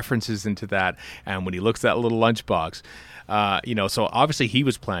many references into that. And when he looks at that little lunchbox, so obviously he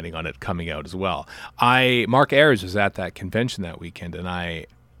was planning on it coming out as well. Mark Ayers was at that convention that weekend, and I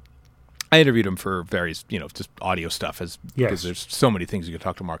interviewed him for various, just audio stuff, because there's so many things you could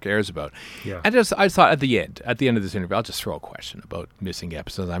talk to Mark Ayers about. Yeah. And I thought at the end of this interview, I'll just throw a question about missing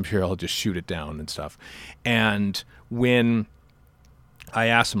episodes. I'm sure he'll just shoot it down and stuff. And when I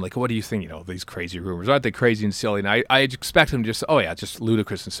asked him, like, what do you think, these crazy rumors, aren't they crazy and silly? And I expect him to just, just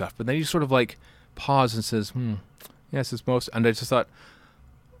ludicrous and stuff. But then he sort of like paused and says, yes, it's most, and I just thought,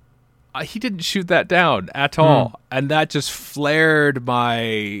 he didn't shoot that down at all, and that just flared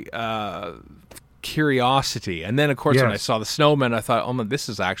my curiosity. And then, of course, when I saw the Snowmen, I thought, "Oh, this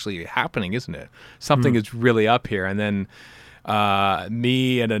is actually happening, isn't it? Something is really up here." And then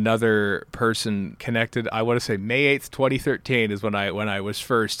me and another person connected. I want to say May 8th, 2013 is when I was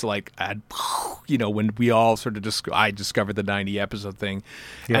first when we all sort of I discovered the 90 episode thing,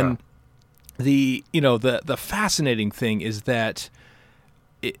 and the fascinating thing is that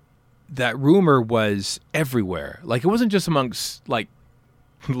that rumor was everywhere. Like, it wasn't just amongst like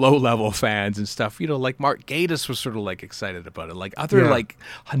low-level fans and stuff. Like Mark Gatiss was sort of like excited about it. Like other like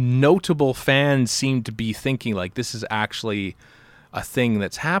notable fans seemed to be thinking like this is actually a thing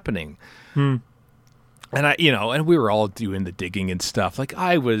that's happening. And and we were all doing the digging and stuff. Like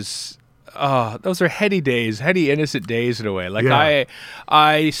I was those are heady days, heady innocent days in a way. Like Yeah.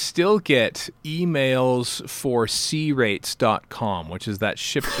 I still get emails for crates.com, which is that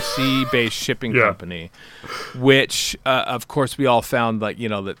sea-based shipping Yeah. company, which of course we all found, like,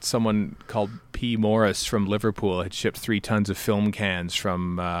 that someone called P. Morris from Liverpool had shipped 3 tons of film cans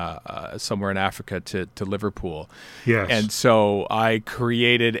from somewhere in Africa to Liverpool. Yes. And so I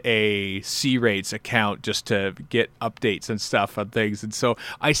created a C-Rates account just to get updates and stuff on things. And so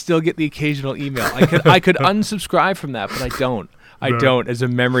I still get the occasional email. I could unsubscribe from that, but I don't. I don't, as a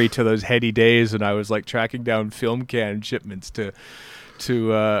memory to those heady days. And I was like tracking down film can shipments to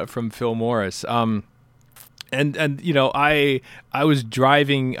from Phil Morris. And I was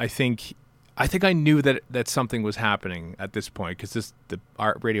driving, I think I knew that something was happening at this point, because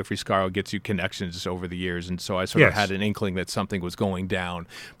our Radio Free Scaro gets you connections over the years, and so I sort of had an inkling that something was going down,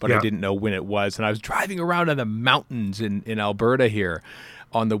 but I didn't know when it was. And I was driving around in the mountains in Alberta here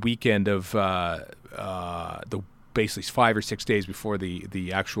on the weekend of the basically 5 or 6 days before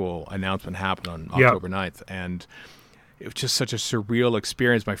the actual announcement happened on October 9th, and it was just such a surreal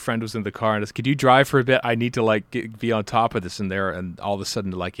experience. My friend was in the car and said, "Could you drive for a bit? I need to be on top of this." And all of a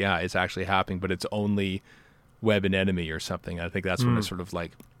sudden, it's actually happening, but it's only Webb and Enemy or something. I think that's when I sort of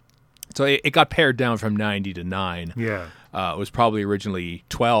so it got pared down from 90 to 9. Yeah. It was probably originally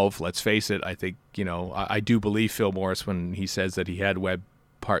 12. Let's face it. I think I do believe Phil Morris when he says that he had Webb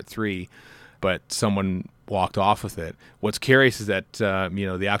Part 3, but someone walked off with it. What's curious is that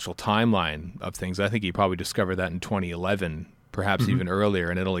the actual timeline of things, I think he probably discovered that in 2011, perhaps even earlier,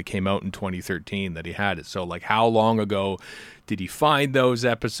 and it only came out in 2013 that he had it. So how long ago did he find those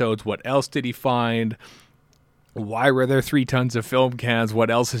episodes? What else did he find? Why were there 3 tons of film cans?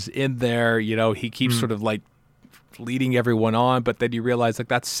 What else is in there? He keeps sort of leading everyone on, but then you realize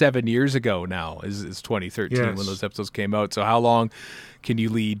that's 7 years ago now is 2013 when those episodes came out. So how long can you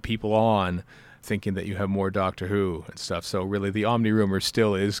lead people on thinking that you have more Doctor Who and stuff? So really the Omni rumor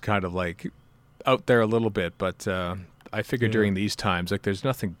still is kind of out there a little bit, but I figure during these times, there's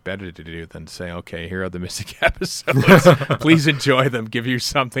nothing better to do than say, okay, here are the missing episodes. Please enjoy them. Give you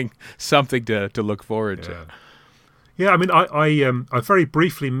something to look forward to. Yeah, I mean, I very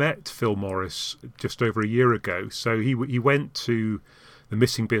briefly met Phil Morris just over a year ago. So he went to the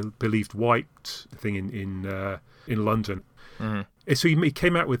Missing Believed White thing in London. Mm-hmm. So he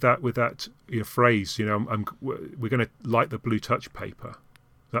came out with that phrase, we're going to light the blue touch paper.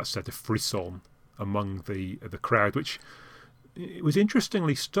 That set a frisson among the crowd, which it was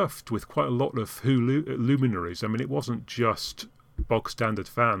interestingly stuffed with quite a lot of Who luminaries. I mean, it wasn't just bog standard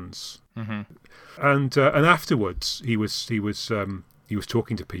fans. Mm-hmm. And afterwards, he was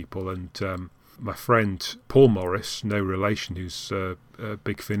talking to people, and my friend Paul Morris, no relation, who's a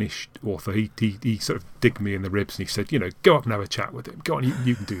big Finnish author, he sort of digged me in the ribs and he said, go up and have a chat with him. Go on,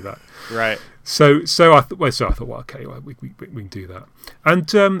 you can do that. Right. So I thought, well, okay, we can do that. And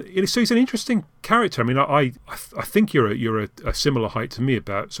so he's an interesting character. I mean, I think you're a similar height to me,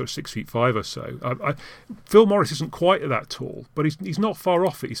 about sort of 6'5" or so. Phil Morris isn't quite that tall, but he's not far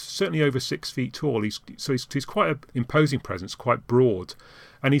off it. He's certainly over 6 feet tall. He's quite an imposing presence, quite broad,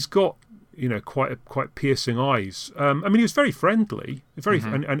 and he's got quite piercing eyes. I mean, he was very friendly,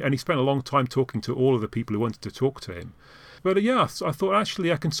 and he spent a long time talking to all of the people who wanted to talk to him. But I thought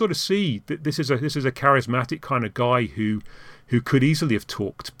actually I can sort of see that this is a charismatic kind of guy who could easily have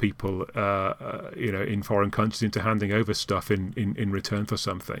talked people in foreign countries into handing over stuff in return for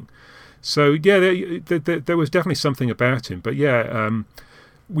something. So there was definitely something about him. But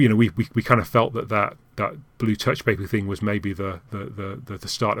we kind of felt that blue touch paper thing was maybe the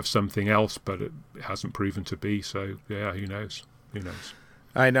start of something else, but it hasn't proven to be. So who knows?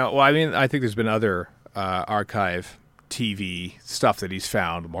 I know. Well, I mean, I think there's been other archive TV stuff that he's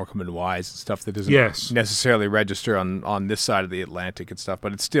found, Morecambe and Wise and stuff that doesn't necessarily register on this side of the Atlantic and stuff,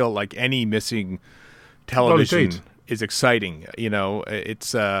 but it's still any missing television is exciting.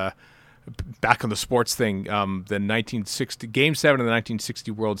 It's back on the sports thing. The 1960 Game 7 of the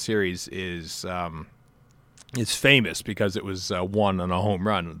 1960 World Series is famous because it was won on a home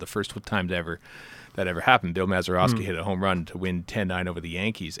run, the first time that ever happened. Bill Mazeroski hit a home run to win 10-9 over the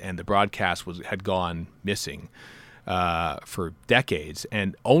Yankees, and the broadcast had gone missing for decades,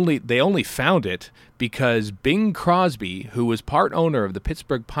 and they only found it because Bing Crosby, who was part owner of the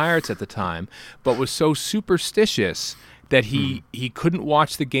Pittsburgh Pirates at the time, but was so superstitious that he couldn't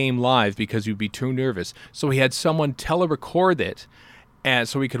watch the game live because he'd be too nervous. So he had someone telerecord it, and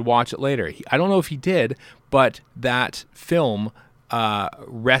so he could watch it later. I don't know if he did, but that film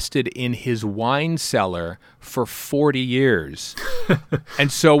rested in his wine cellar for 40 years.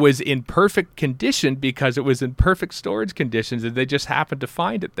 And so was in perfect condition because it was in perfect storage conditions and they just happened to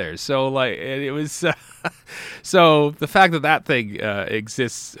find it there. So like it was so the fact that thing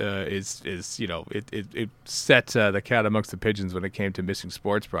exists is you know it set the cat amongst the pigeons when it came to missing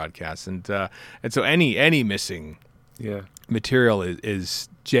sports broadcasts. And so any missing material is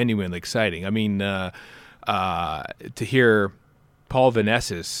genuinely exciting. I mean to hear Paul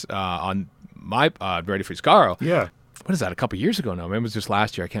Vanessis on my Ready for Scaro. Yeah. What is that, a couple years ago now? Maybe it was just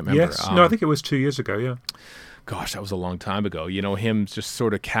last year. I can't remember. Yes. No, I think it was 2 years ago, yeah. Gosh, that was a long time ago. You know, him just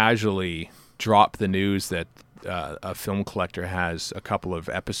sort of casually drop the news that a film collector has a couple of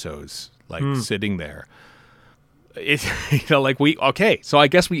episodes, like, sitting there. It, you know, like so I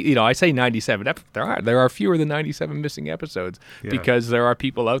guess I say 97. There are fewer than 97 missing episodes because there are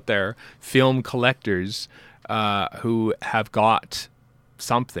people out there, film collectors, who have got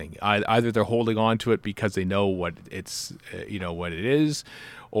something. Either they're holding on to it because they know what it's, what it is,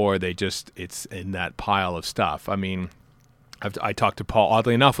 or it's in that pile of stuff. I mean, I talked to Paul,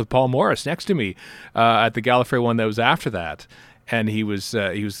 oddly enough, with Paul Morris next to me at the Gallifrey one that was after that, and he was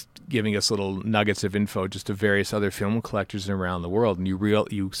giving us little nuggets of info just to various other film collectors around the world, and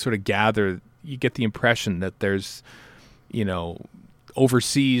you sort of you get the impression that there's,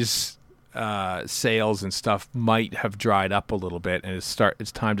 overseas sales and stuff might have dried up a little bit, and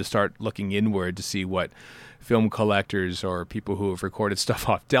it's time to start looking inward to see what film collectors or people who have recorded stuff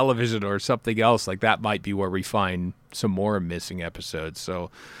off television or something else like that might be where we find some more missing episodes.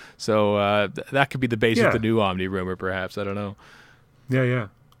 So that could be the base of the new Omni rumor, perhaps. I don't know. Yeah.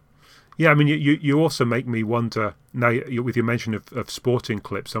 I mean, you also make me wonder now with your mention of sporting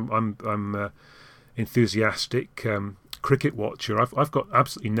clips. I'm enthusiastic cricket watcher. I've got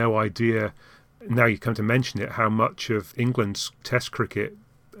absolutely no idea. Now you come to mention it, how much of England's Test cricket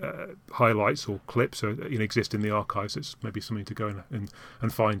highlights or clips exist in the archives. It's maybe something to go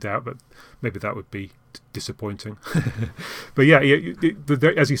and find out, but maybe that would be disappointing. But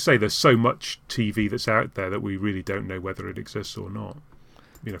as you say, there's so much TV that's out there that we really don't know whether it exists or not.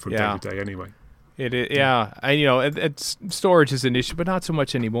 From day to day anyway. It is, yeah. And storage is an issue, but not so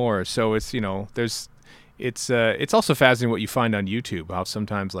much anymore. So it's it's also fascinating what you find on YouTube. How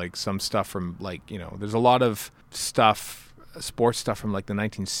sometimes like some stuff from there's a lot of stuff, sports stuff from like the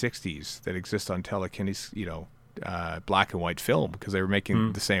 1960s that exists on telekinesis, black and white film, because they were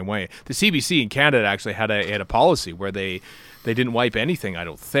making the same way. The CBC in Canada actually had a policy where they didn't wipe anything, I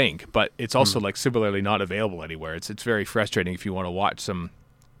don't think, but it's also like similarly not available anywhere. It's very frustrating if you want to watch some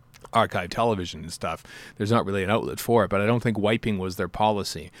archive television and stuff. There's not really an outlet for it, but I don't think wiping was their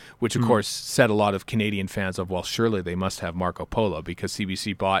policy, which of course set a lot of Canadian fans of, well, surely they must have Marco Polo, because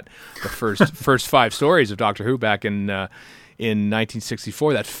CBC bought the first 5 stories of Doctor Who back in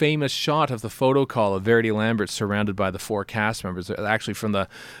 1964. That famous shot of the photo call of Verity Lambert surrounded by the 4 cast members, actually from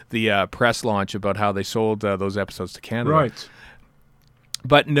the press launch about how they sold those episodes to Canada. Right.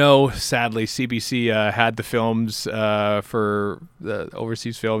 But no, sadly, CBC had the films for the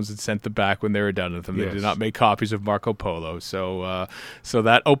overseas films and sent them back when they were done with them. They did not make copies of Marco Polo. So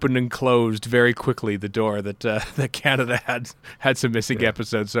that opened and closed very quickly the door that Canada had some missing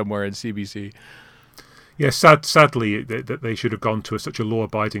episodes somewhere in CBC. Yeah, sadly, that they should have gone to such a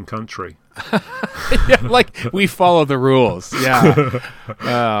law-abiding country. Like we follow the rules.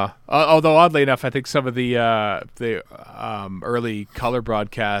 Yeah. Although oddly enough, I think some of the early color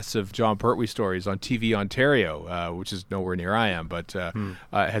broadcasts of John Pertwee stories on TV Ontario, which is nowhere near I am, but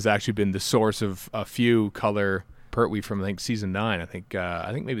has actually been the source of a few color Pertwee from I think season 9. I think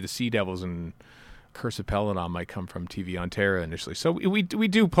maybe the Sea Devils and Curse of Peladon might come from TV Ontario initially. So we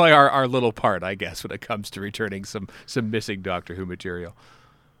do play our little part, I guess, when it comes to returning some missing Doctor Who material.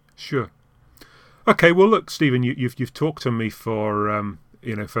 Sure. Okay, well, look, Stephen, you've talked to me for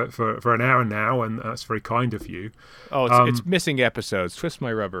for an hour now, and that's very kind of you. Oh, it's missing episodes. Twist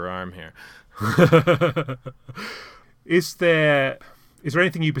my rubber arm here. Is there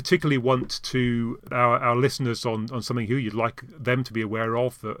anything you particularly want to our listeners on something who you'd like them to be aware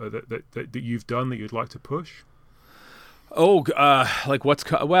of that you've done that you'd like to push? Oh, like what's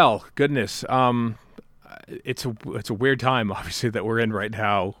goodness. It's a weird time, obviously, that we're in right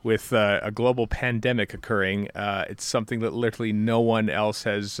now with a global pandemic occurring. It's something that literally no one else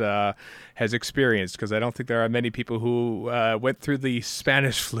has experienced, because I don't think there are many people who went through the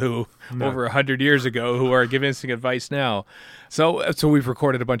Spanish flu over 100 years ago who are giving us advice now. So we've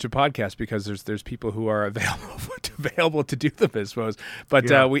recorded a bunch of podcasts because there's people who are available to do them, I suppose.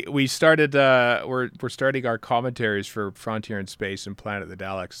 But we started we're starting our commentaries for Frontier in Space and Planet of the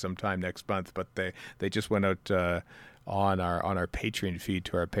Daleks sometime next month. But they just went out on our Patreon feed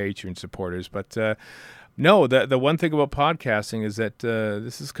to our Patreon supporters. But no, the one thing about podcasting is that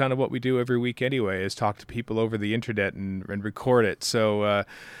this is kind of what we do every week anyway, is talk to people over the internet and record it. So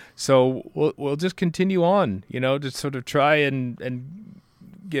we'll just continue on, to sort of try and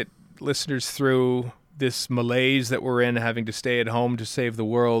get listeners through this malaise that we're in, having to stay at home to save the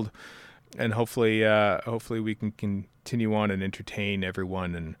world, and hopefully we can continue on and entertain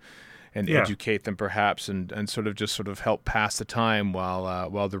everyone and educate them perhaps, and sort of help pass the time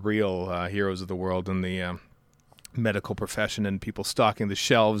while the real heroes of the world and the medical profession and people stocking the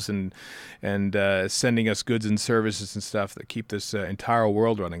shelves and sending us goods and services and stuff that keep this entire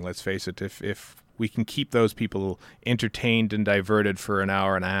world running. Let's face it, if we can keep those people entertained and diverted for an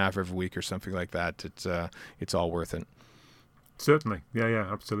hour and a half every week or something like that, it's all worth it. Certainly, yeah,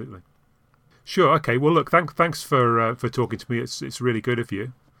 absolutely. Sure. Okay. Well, look. Thanks for talking to me. It's really good of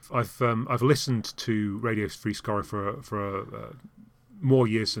you. I've listened to Radio Free Skaro for more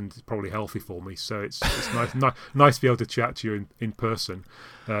years than it's probably healthy for me. So it's nice to be able to chat to you in person,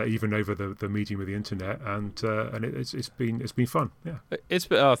 even over the medium of the internet, and it's been fun. Yeah, it's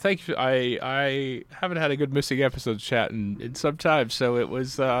been. Thank you. I haven't had a good missing episode chat in some time, so it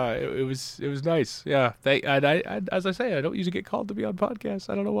was nice. Yeah. I as I say, I don't usually get called to be on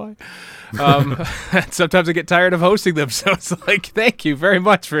podcasts. I don't know why. Sometimes I get tired of hosting them, so it's like, thank you very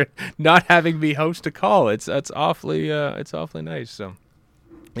much for not having me host a call. It's awfully nice. So.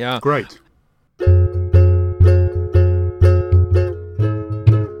 Yeah. Great.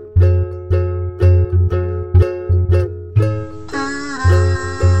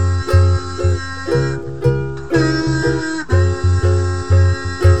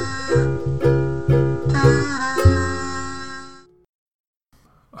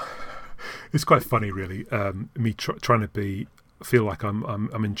 It's quite funny, really. Me trying to feel like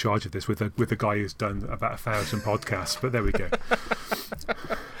I'm in charge of this with a guy who's done about 1,000 podcasts, but there we go.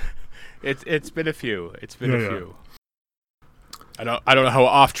 It's been a few. It's been a few. I don't know how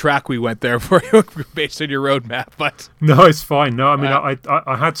off track we went there for you based on your roadmap, but no, it's fine. No, I mean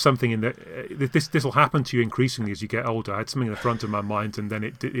I had something in this will happen to you increasingly as you get older. I had something in the front of my mind, and then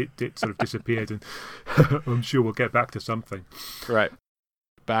it sort of disappeared, and I'm sure we'll get back to something. Right.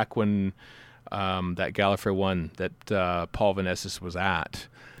 Back when that Gallifrey one that Paul Van Esses was at,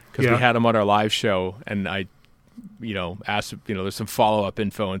 because we had him on our live show, and I asked, there's some follow-up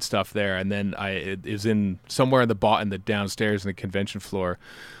info and stuff there, and then it was in somewhere in the downstairs in the convention floor,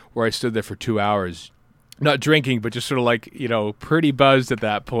 where I stood there for 2 hours, not drinking, but just sort of like, pretty buzzed at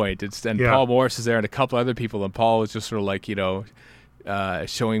that point. Paul Morris is there and a couple other people, and Paul was just sort of like,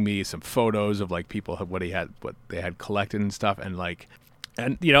 showing me some photos of like people, what they had collected and stuff, and like.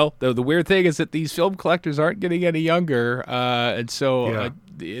 And, the weird thing is that these film collectors aren't getting any younger. And so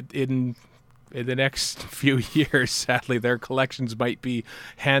in the next few years, sadly, their collections might be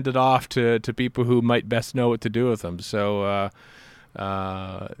handed off to people who might best know what to do with them. So,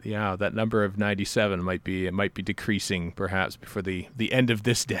 that number of 97 might be decreasing perhaps before the end of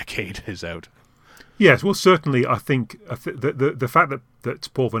this decade is out. Yes, well, certainly, I think the fact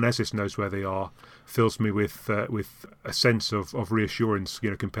that Paul Van Esses knows where they are fills me with a sense of reassurance,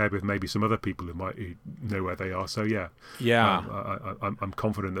 compared with maybe some other people who might know where they are. So I'm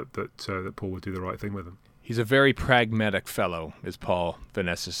confident that Paul will do the right thing with them. He's a very pragmatic fellow, is Paul Van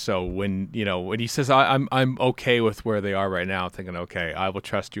Esses. So when he says I'm okay with where they are right now, I'm thinking, okay, I will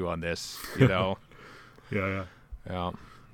trust you on this. Yeah.